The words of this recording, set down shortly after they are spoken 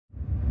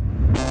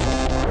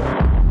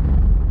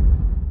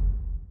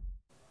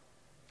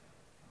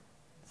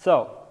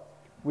So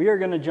we are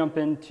going to jump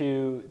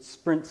into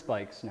sprint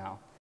spikes now.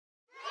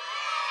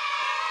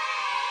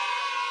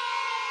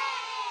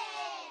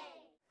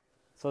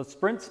 So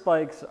sprint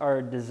spikes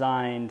are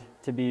designed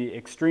to be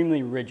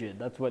extremely rigid.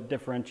 That's what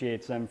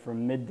differentiates them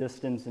from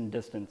mid-distance and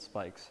distance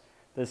spikes.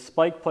 The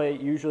spike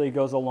plate usually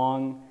goes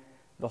along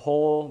the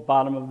whole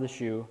bottom of the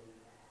shoe,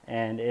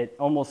 and it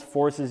almost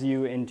forces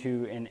you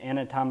into an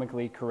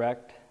anatomically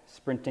correct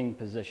sprinting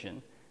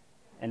position.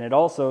 And it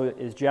also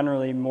is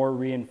generally more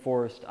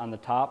reinforced on the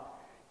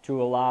top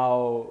to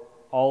allow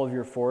all of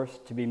your force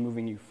to be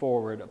moving you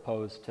forward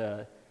opposed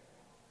to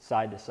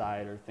side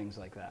or things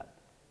like that.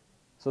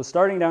 So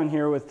starting down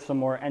here with some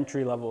more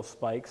entry-level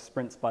spikes,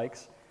 sprint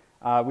spikes,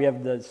 we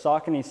have the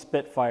Saucony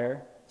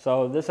Spitfire.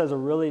 So this has a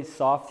really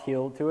soft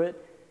heel to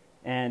it,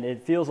 and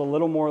it feels a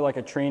little more like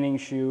a training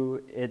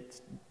shoe.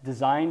 It's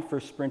designed for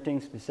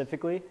sprinting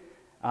specifically.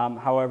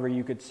 However,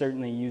 you could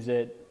certainly use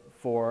it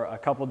for a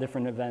couple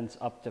different events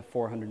up to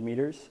 400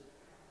 meters.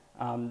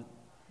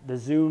 The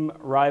Zoom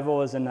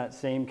Rival is in that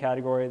same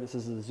category. This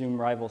is the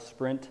Zoom Rival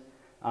Sprint.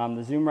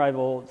 The Zoom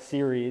Rival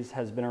series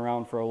has been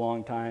around for a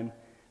long time.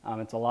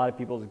 It's a lot of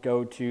people's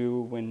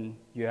go-to when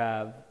you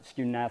have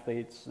student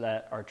athletes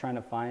that are trying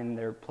to find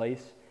their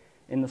place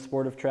in the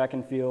sport of track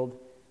and field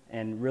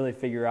and really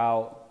figure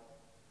out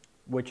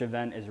which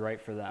event is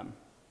right for them.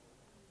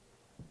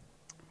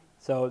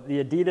 So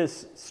the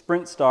Adidas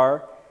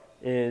Sprintstar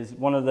is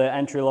one of the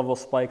entry-level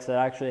spikes that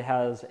actually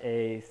has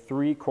a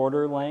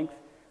 3/4 length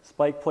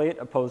spike plate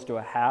opposed to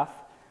a half.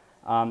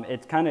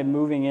 It's kind of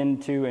moving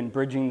into and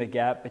bridging the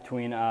gap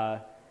between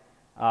a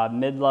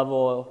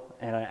mid-level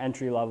and an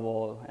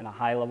entry-level and a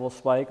high-level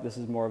spike. This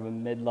is more of a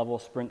mid-level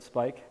sprint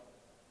spike.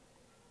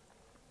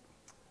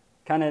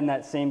 Kind of in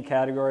that same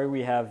category,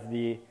 we have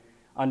the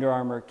Under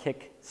Armour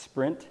Kick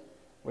Sprint,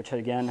 which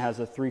again has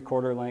a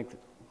 3/4 length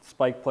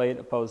spike plate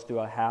opposed to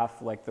a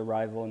half like the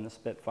Rival and the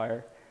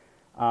Spitfire.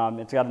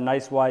 It's got a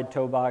nice wide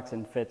toe box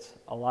and fits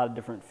a lot of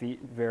different feet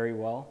very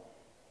well.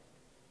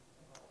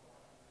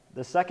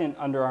 The second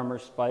Under Armour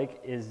spike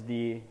is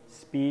the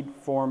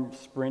Speedform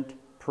Sprint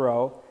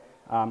Pro.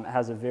 It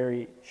has a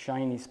very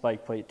shiny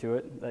spike plate to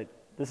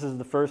it. This is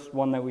the first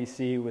one that we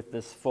see with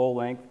this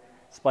full-length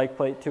spike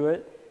plate to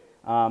it.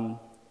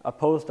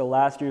 Opposed to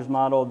last year's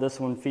model, this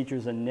one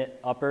features a knit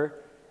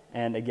upper,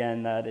 and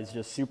again, that is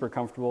just super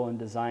comfortable and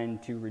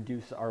designed to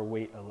reduce our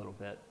weight a little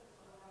bit.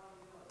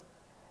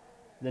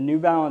 The New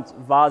Balance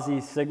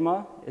Vazee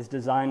Sigma is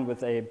designed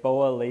with a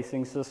BOA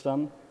lacing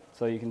system,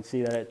 so you can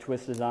see that it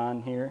twists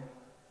on here.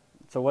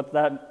 So what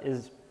that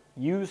is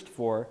used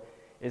for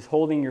is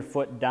holding your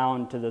foot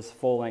down to this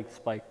full-length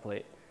spike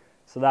plate.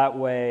 So that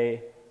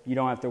way you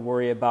don't have to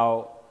worry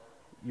about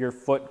your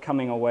foot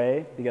coming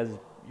away, because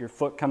your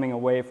foot coming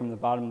away from the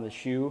bottom of the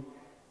shoe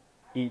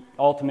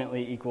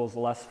ultimately equals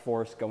less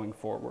force going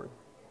forward.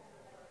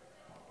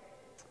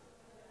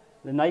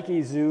 The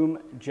Nike Zoom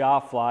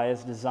Fly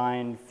is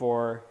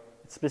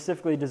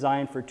specifically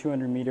designed for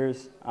 200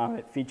 meters.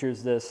 It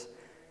features this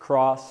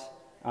cross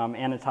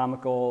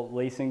anatomical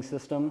lacing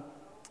system.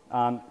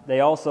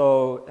 They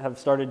also have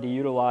started to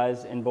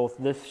utilize in both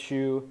this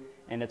shoe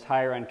and its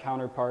higher end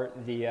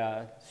counterpart,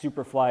 the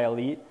Superfly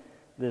Elite,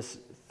 this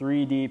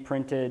 3D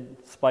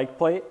printed spike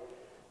plate.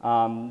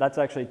 That's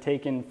actually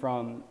taken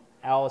from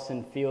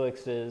Allison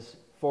Felix's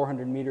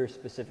 400 meter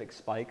specific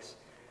spikes.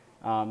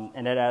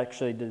 And it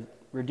actually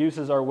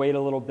reduces our weight a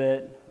little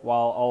bit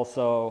while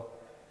also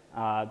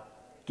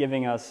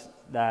giving us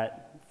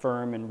that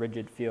firm and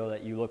rigid feel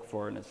that you look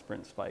for in a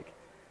sprint spike.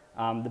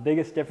 The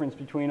biggest difference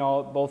between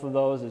both of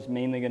those is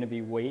mainly going to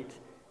be weight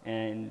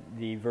and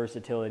the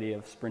versatility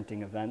of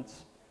sprinting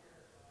events.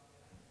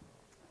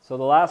 So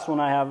the last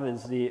one I have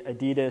is the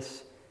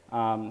Adidas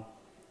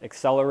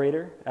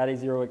Accelerator,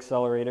 Adizero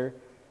Accelerator.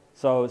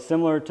 So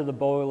similar to the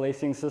BOA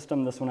lacing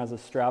system, this one has a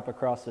strap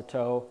across the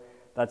toe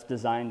that's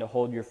designed to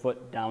hold your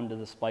foot down to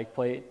the spike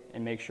plate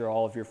and make sure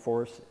all of your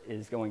force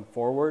is going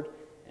forward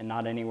and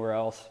not anywhere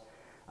else.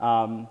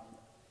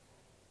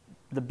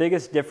 The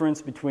biggest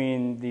difference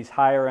between these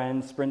higher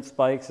end sprint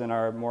spikes and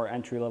our more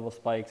entry-level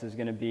spikes is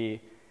going to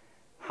be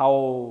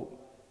how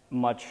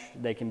much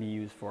they can be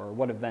used for, or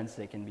what events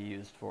they can be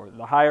used for.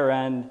 The higher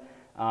end,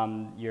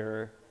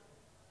 your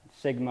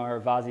Sigma or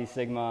Vazee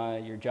Sigma,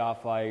 your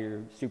Fly, your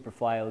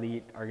Superfly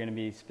Elite are going to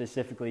be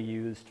specifically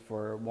used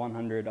for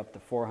 100 up to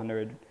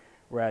 400,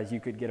 whereas you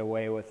could get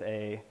away with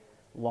a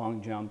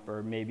long jump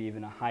or maybe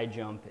even a high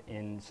jump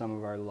in some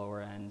of our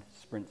lower end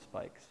sprint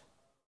spikes.